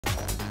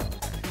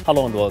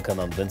Hello and welcome,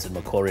 I'm Vincent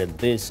McCory and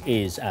this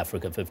is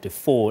Africa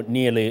 54.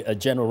 Nearly a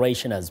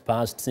generation has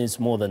passed since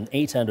more than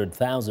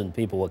 800,000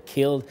 people were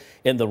killed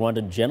in the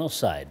Rwanda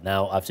Genocide.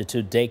 Now, after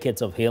 2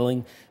 decades of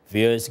healing,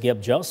 viewers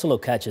Gabe Joselow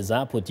catches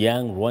up with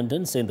young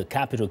Rwandans in the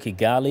capital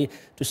Kigali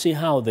to see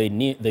how they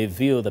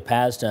view the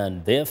past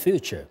and their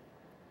future.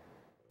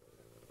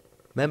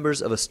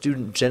 Members of a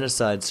student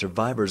genocide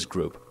survivors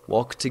group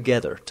walk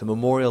together to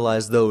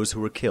memorialize those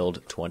who were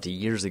killed 20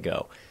 years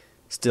ago.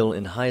 Still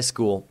in high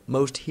school,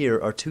 most here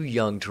are too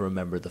young to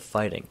remember the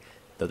fighting,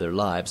 though their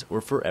lives were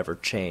forever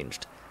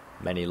changed.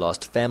 Many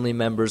lost family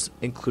members,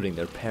 including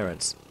their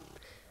parents.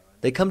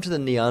 They come to the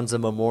Nyanza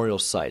Memorial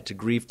Site to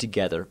grieve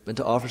together and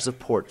to offer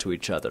support to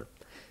each other.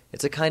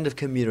 It's a kind of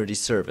community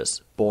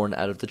service born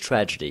out of the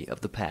tragedy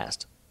of the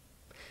past.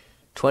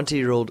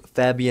 20-year-old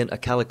Fabian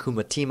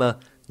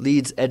Akalakumatima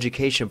leads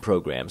education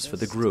programs for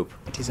the group.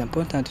 It is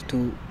important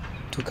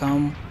to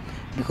come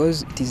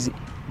because it is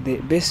the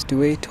best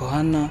way to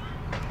honor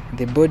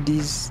the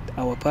bodies,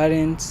 our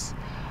parents,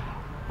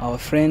 our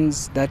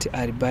friends that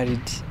are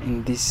buried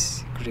in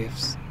these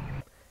graves.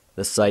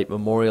 The site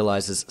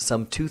memorializes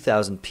some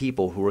 2,000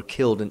 people who were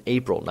killed in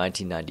April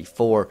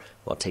 1994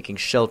 while taking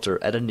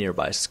shelter at a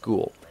nearby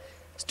school.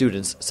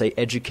 Students say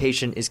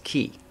education is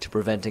key to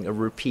preventing a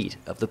repeat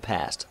of the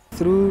past.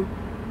 Through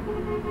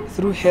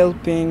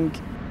helping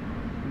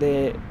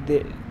the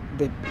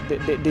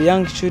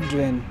young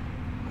children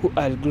who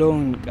are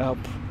growing up,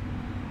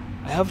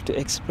 I have to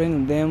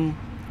explain them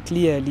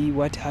clearly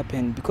what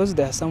happened, because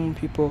there are some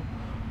people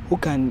who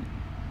can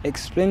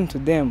explain to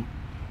them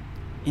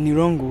in the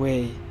wrong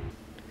way.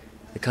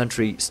 The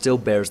country still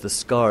bears the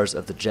scars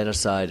of the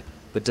genocide,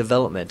 but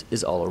development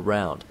is all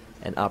around,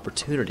 and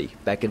opportunity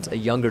beckons a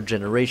younger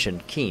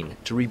generation keen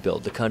to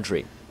rebuild the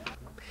country.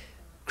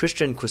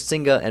 Christian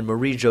Kwasinga and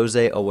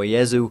Marie-Jose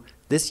Owayezu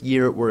this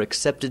year were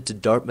accepted to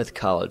Dartmouth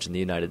College in the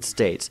United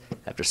States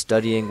after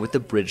studying with the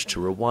Bridge to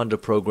Rwanda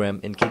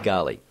program in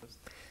Kigali.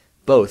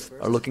 Both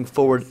are looking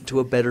forward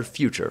to a better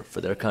future for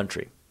their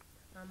country.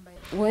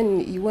 When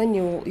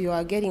you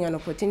are getting an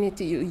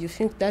opportunity, you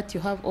think that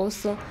you have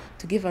also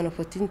to give an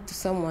opportunity to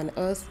someone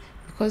else,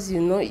 because you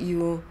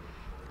know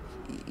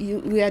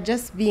we are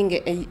just being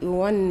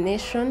one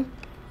nation.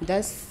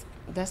 That's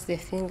the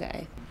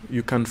thing.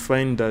 You can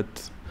find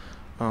that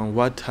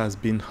what has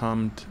been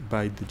harmed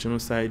by the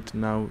genocide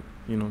now,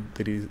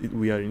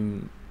 we are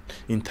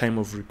in time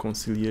of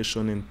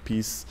reconciliation and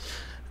peace,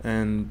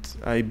 and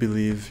I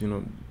believe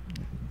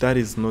that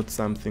is not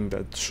something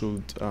that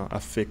should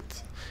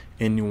affect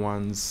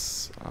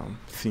anyone's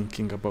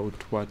thinking about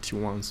what he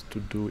wants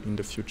to do in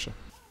the future.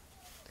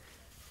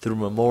 Through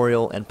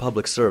memorial and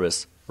public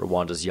service,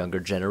 Rwanda's younger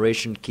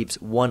generation keeps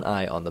one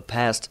eye on the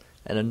past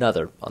and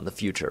another on the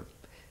future.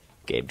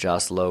 Gabe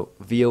Joselow,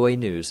 VOA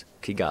News,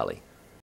 Kigali.